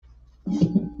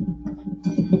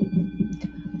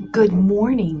Good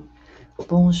morning,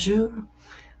 bonjour,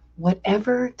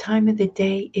 whatever time of the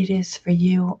day it is for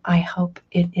you. I hope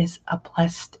it is a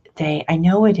blessed day. I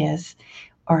know it is,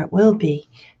 or it will be,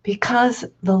 because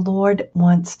the Lord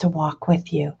wants to walk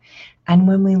with you. And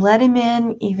when we let Him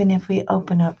in, even if we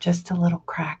open up just a little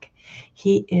crack,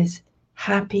 He is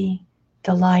happy,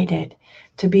 delighted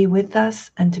to be with us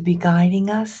and to be guiding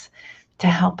us, to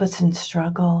help us in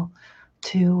struggle,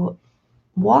 to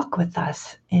walk with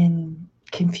us in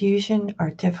confusion or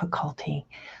difficulty.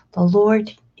 The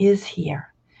Lord is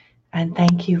here. And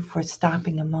thank you for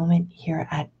stopping a moment here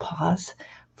at Pause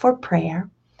for Prayer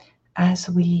as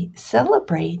we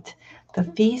celebrate the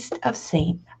feast of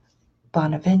Saint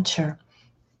Bonaventure.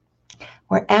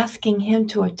 We're asking him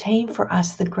to attain for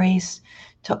us the grace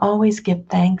to always give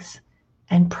thanks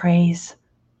and praise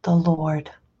the Lord.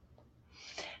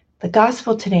 The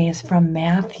gospel today is from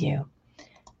Matthew.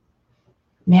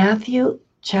 Matthew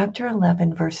chapter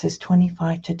 11, verses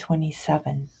 25 to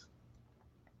 27.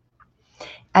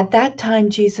 At that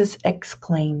time, Jesus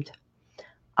exclaimed,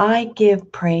 I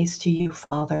give praise to you,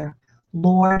 Father,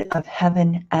 Lord of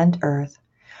heaven and earth,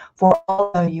 for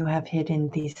although you have hidden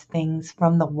these things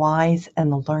from the wise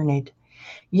and the learned,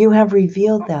 you have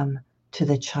revealed them to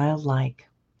the childlike.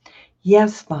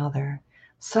 Yes, Father,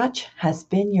 such has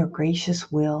been your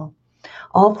gracious will.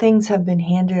 All things have been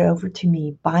handed over to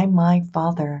me by my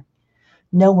Father.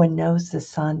 No one knows the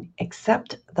Son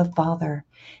except the Father,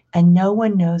 and no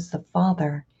one knows the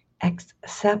Father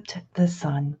except the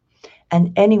Son,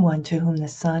 and anyone to whom the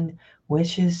Son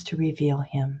wishes to reveal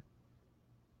him.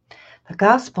 The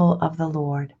Gospel of the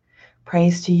Lord.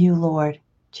 Praise to you, Lord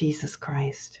Jesus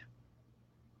Christ.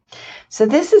 So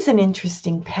this is an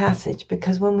interesting passage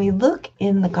because when we look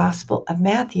in the Gospel of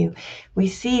Matthew, we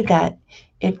see that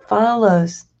it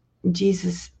follows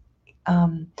Jesus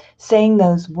saying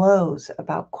those woes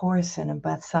about Chorazin and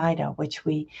Bethsaida, which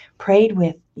we prayed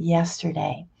with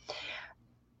yesterday.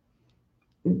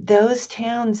 Those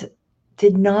towns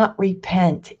did not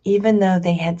repent, even though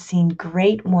they had seen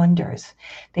great wonders.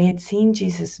 They had seen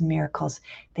Jesus' miracles.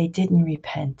 They didn't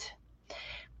repent.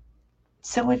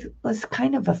 So it was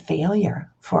kind of a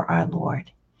failure for our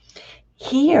Lord.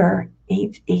 Here,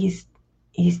 he's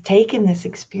taken this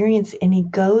experience and he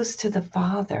goes to the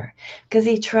Father because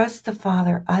he trusts the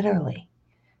Father utterly.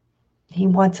 He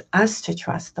wants us to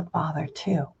trust the Father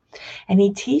too. And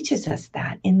he teaches us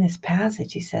that in this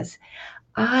passage. He says,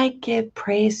 I give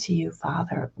praise to you,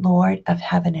 Father, Lord of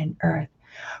heaven and earth.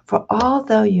 For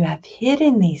although you have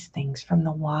hidden these things from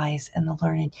the wise and the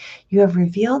learned, you have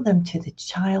revealed them to the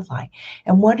childlike.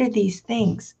 And what are these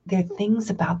things? They're things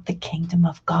about the kingdom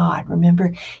of God.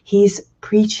 Remember, he's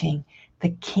preaching the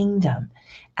kingdom.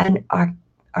 And are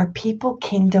people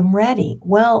kingdom ready?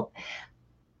 Well,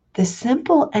 the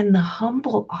simple and the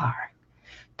humble are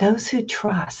those who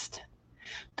trust,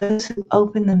 those who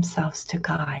open themselves to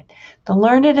God. The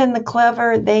learned and the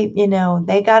clever, they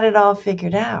got it all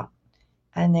figured out.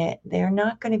 And they're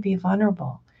not going to be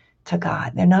vulnerable to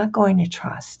God. They're not going to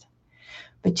trust.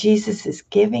 But Jesus is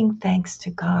giving thanks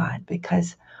to God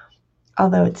because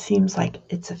although it seems like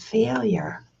it's a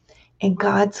failure, in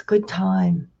God's good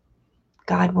time,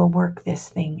 God will work this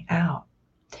thing out.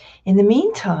 In the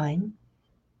meantime,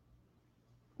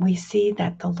 we see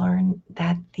that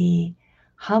the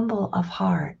humble of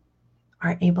heart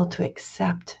are able to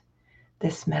accept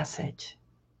this message.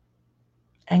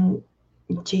 And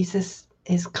Jesus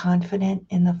is confident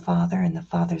in the Father and the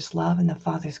Father's love and the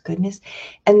Father's goodness,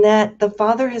 and that the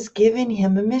Father has given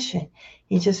him a mission.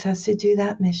 He just has to do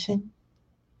that mission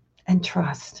and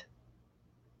trust,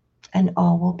 and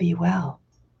all will be well.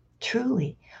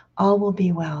 Truly, all will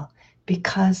be well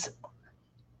because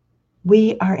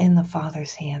we are in the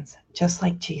Father's hands, just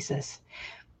like Jesus.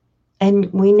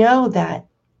 And we know that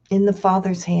in the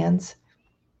Father's hands,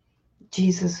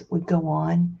 Jesus would go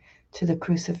on to the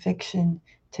crucifixion,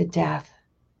 to death,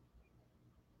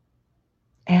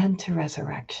 and to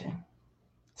resurrection.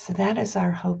 So that is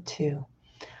our hope too.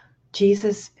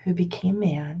 Jesus, who became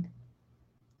man,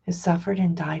 who suffered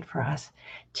and died for us,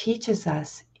 teaches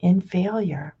us in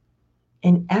failure,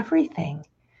 in everything,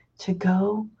 to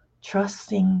go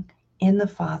trusting in the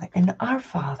Father, in our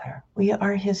Father. We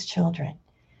are his children.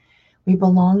 We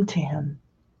belong to him.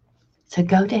 To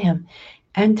go to him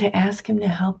and to ask him to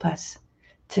help us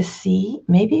to see.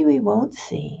 Maybe we won't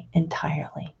see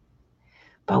entirely,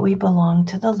 but we belong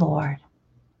to the Lord.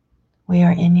 We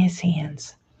are in his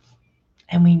hands,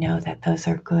 and we know that those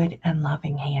are good and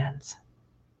loving hands.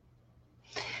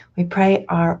 We pray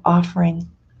our offering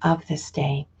of this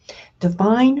day.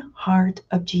 Divine Heart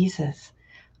of Jesus,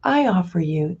 I offer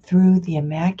you through the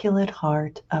Immaculate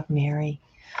Heart of Mary,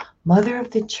 Mother of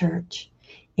the Church,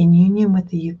 in union with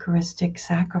the Eucharistic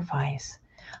sacrifice,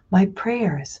 my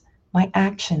prayers, my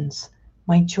actions,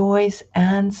 my joys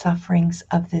and sufferings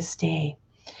of this day,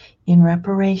 in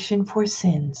reparation for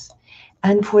sins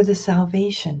and for the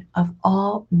salvation of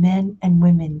all men and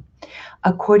women,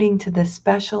 according to the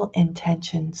special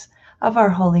intentions of our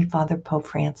Holy Father Pope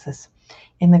Francis,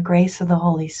 in the grace of the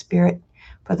Holy Spirit,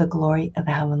 for the glory of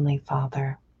the Heavenly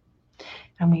Father.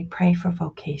 And we pray for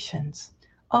vocations.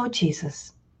 O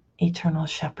Jesus, eternal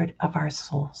shepherd of our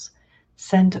souls,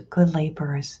 send good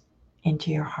laborers into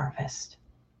your harvest.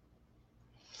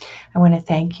 I want to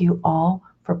thank you all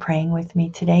for praying with me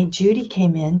today. Judy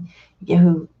came in,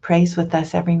 who prays with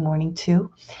us every morning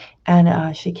too,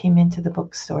 and she came into the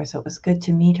bookstore, so it was good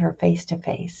to meet her face to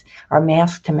face, or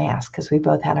mask to mask, because we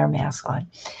both had our masks on.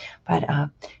 But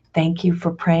thank you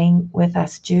for praying with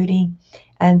us, Judy,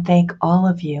 and thank all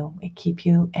of you. We keep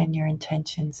you and your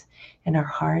intentions in our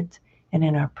hearts and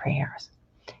in our prayers.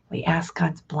 We ask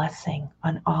God's blessing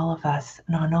on all of us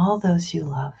and on all those you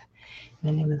love. In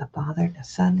the name of the Father, the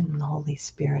Son, and the Holy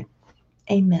Spirit.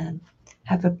 Amen.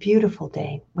 Have a beautiful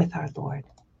day with our Lord.